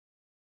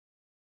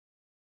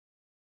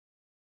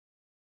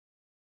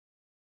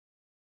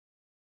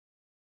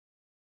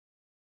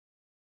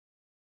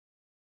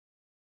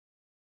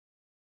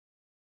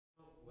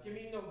Give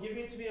me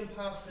it to me in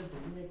past simple.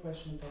 Give me a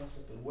question in past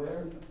simple.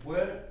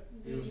 Where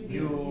you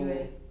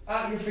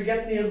you're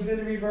forgetting the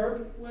auxiliary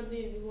verb? Where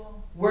did you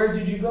go? Where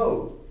did you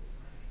go?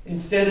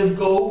 Instead of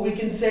go, we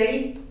can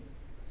say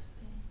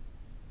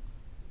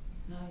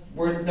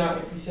where. Now,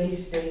 if we say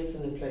stay, it's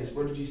in the place.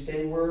 Where did you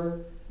stay? Where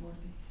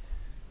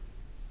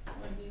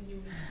Where did you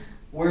visit?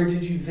 Where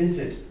did you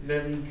visit?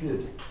 Very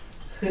good.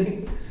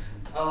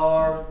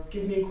 Or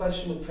give me a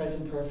question with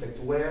present perfect.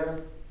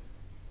 Where?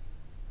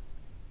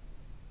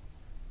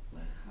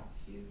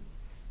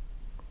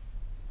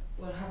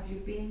 Where have you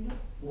been?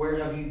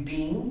 Where have you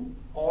been?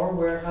 Or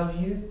where have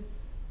you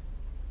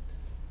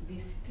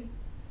Visited.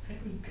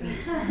 Very good.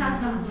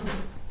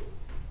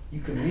 You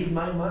can read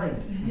my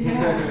mind.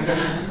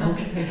 Yeah.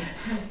 Okay.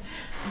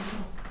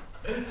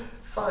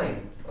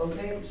 Fine.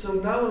 Okay. So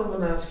now what I'm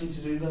going to ask you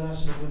to do, I'm going to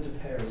ask you to go into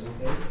pairs.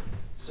 Okay.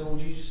 So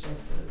would you just start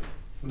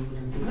to move it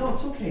in? No,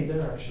 it's okay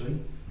there actually,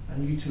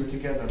 and you two are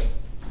together.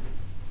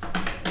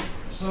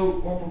 So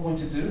what we're going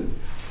to do.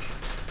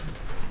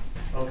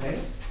 Okay.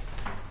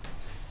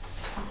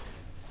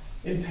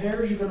 In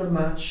pairs, you're going to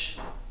match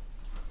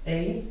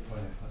a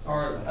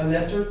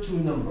letter to a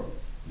number.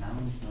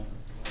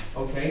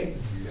 Okay?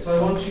 So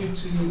I want you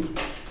to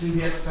do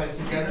the exercise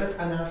together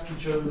and ask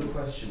each other the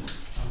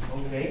questions.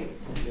 Okay?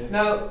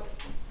 Now,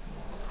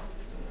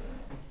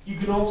 you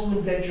can also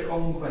invent your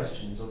own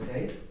questions,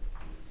 okay?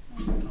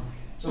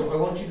 So I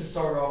want you to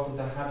start off with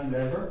a have you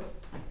ever,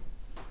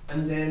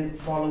 and then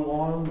follow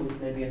on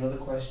with maybe another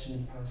question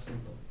in past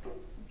simple.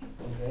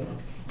 Okay?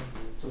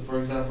 So for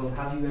example,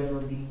 have you ever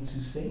been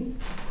to Spain?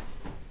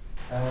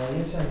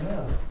 Yes, I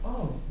have.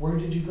 Oh, where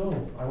did you go?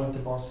 I went to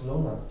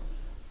Barcelona.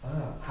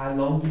 Ah, how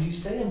long did you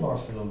stay in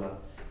Barcelona?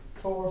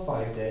 4 or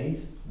 5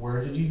 days.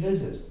 Where did you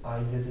visit? I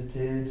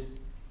visited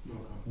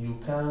Nou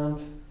Camp.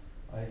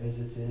 I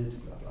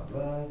visited blah blah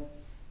blah.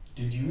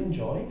 Did you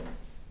enjoy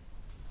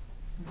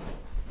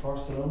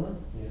Barcelona?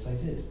 Yes, I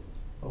did.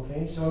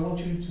 Okay, so I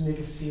want you to make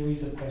a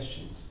series of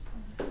questions.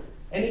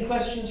 Any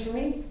questions for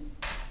me?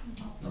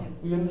 No.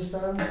 We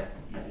understand?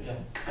 Yeah.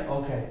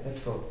 Okay,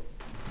 let's go.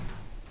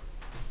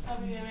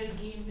 Have you ever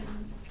given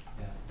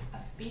a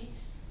speech?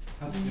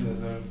 Have you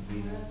ever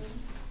been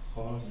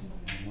horse and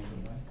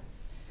motorbike?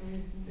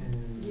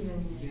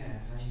 Yeah,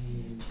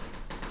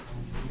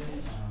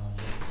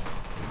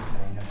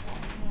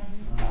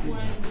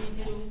 When did you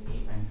give?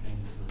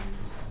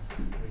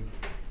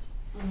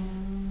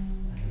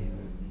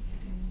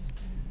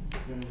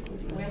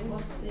 When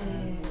was the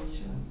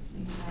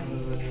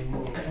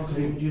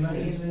Okay, would you like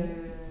to explain?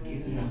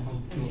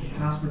 Is it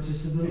past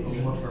participle or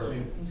what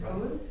verb?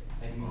 School?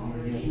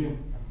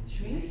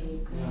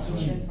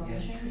 Swim?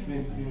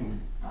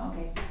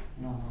 Okay.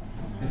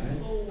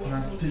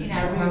 Past In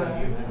our past.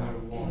 Did you pass that?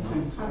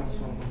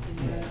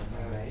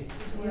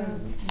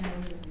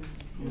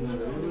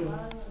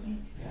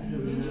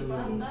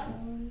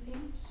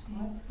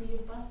 Did you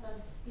pass that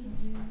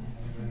speech?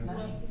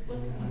 It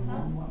was an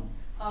exam?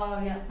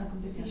 Oh yeah, a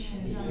competition.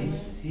 Yeah.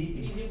 Is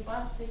Did you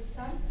pass the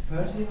exam?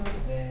 first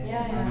Yeah,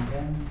 yeah. and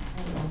then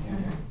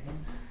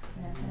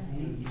Yeah.